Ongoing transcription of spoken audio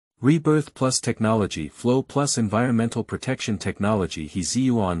Rebirth plus technology, flow plus environmental protection technology. He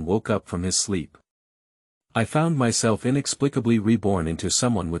Ziyuan woke up from his sleep. I found myself inexplicably reborn into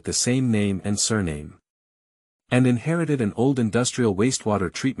someone with the same name and surname. And inherited an old industrial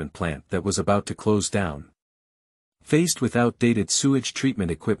wastewater treatment plant that was about to close down. Faced with outdated sewage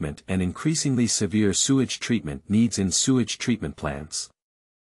treatment equipment and increasingly severe sewage treatment needs in sewage treatment plants.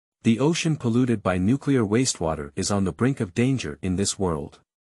 The ocean polluted by nuclear wastewater is on the brink of danger in this world.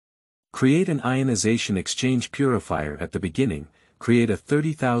 Create an ionization exchange purifier at the beginning, create a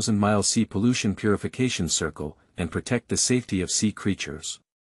 30,000-mile sea pollution purification circle, and protect the safety of sea creatures.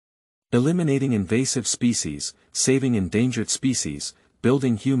 Eliminating invasive species, saving endangered species,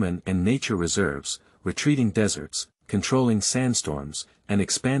 building human and nature reserves, retreating deserts, controlling sandstorms, and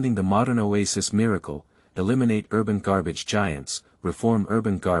expanding the modern oasis miracle, eliminate urban garbage giants, reform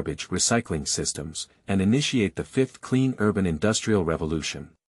urban garbage recycling systems, and initiate the fifth clean urban industrial revolution.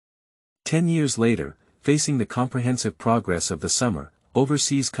 10 years later, facing the comprehensive progress of the summer,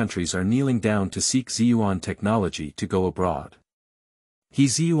 overseas countries are kneeling down to seek Ziyuan technology to go abroad. He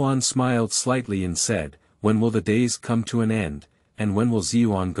Ziyuan smiled slightly and said, "When will the days come to an end, and when will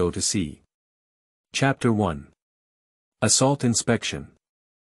Ziyuan go to sea?" Chapter 1. Assault Inspection.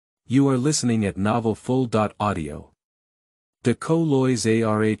 You are listening at Novel Full. Audio. De co lois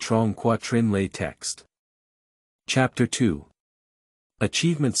ara trong quatrin lay text. Chapter 2.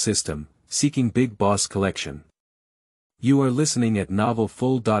 Achievement System, Seeking Big Boss Collection. You are listening at Novel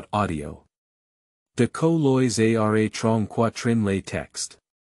Full. Audio. De co lois ara trong quatrin lay text.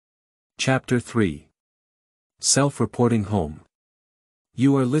 Chapter 3. Self-Reporting Home.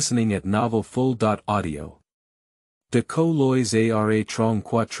 You are listening at Novel Full. Audio. De co lois ara trong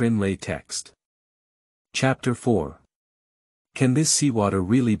quatrin lay text. Chapter 4. Can this seawater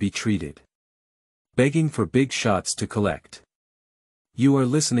really be treated? Begging for big shots to collect. You are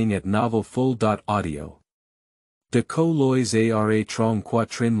listening at Novel Full. Audio. De co lois ara trong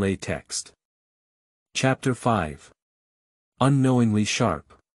quatrin lay text. Chapter 5. Unknowingly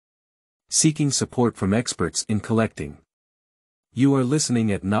Sharp. Seeking support from experts in collecting. You are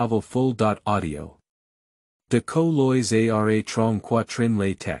listening at Novel Full. Audio. De co lois ara trong quatrin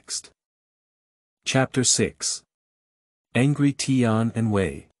lay text. Chapter 6. Angry Tian and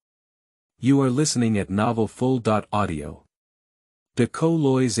Wei. You are listening at Novel Full. Audio. De co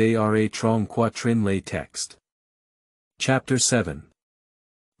lois ara trong quatrin lay text. Chapter 7.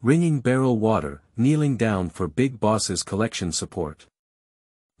 Ringing Barrel Water, Kneeling Down for Big Bosses Collection Support.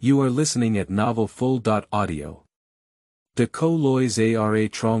 You are listening at Novel Full. Audio. De co lois ara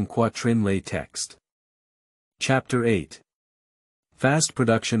trong quatrin lay text. Chapter 8. Fast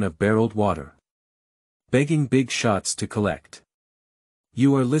Production of Barreled Water. Begging big shots to collect.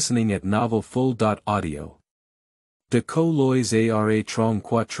 You are listening at Novel Full. Audio. De co lois ara trong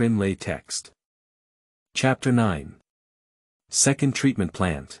quatrin lay text. Chapter 9. Second Treatment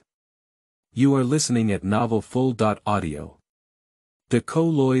Plant. You are listening at Novel Full. Audio. De co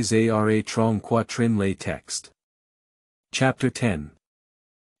lois ara trong quatrin lay text. Chapter 10.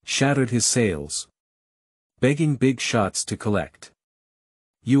 Shattered his sails. Begging big shots to collect.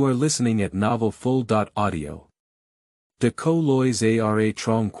 You are listening at Novel Full. Audio. De co lois ara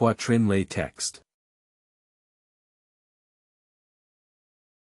trong quatrin lay text.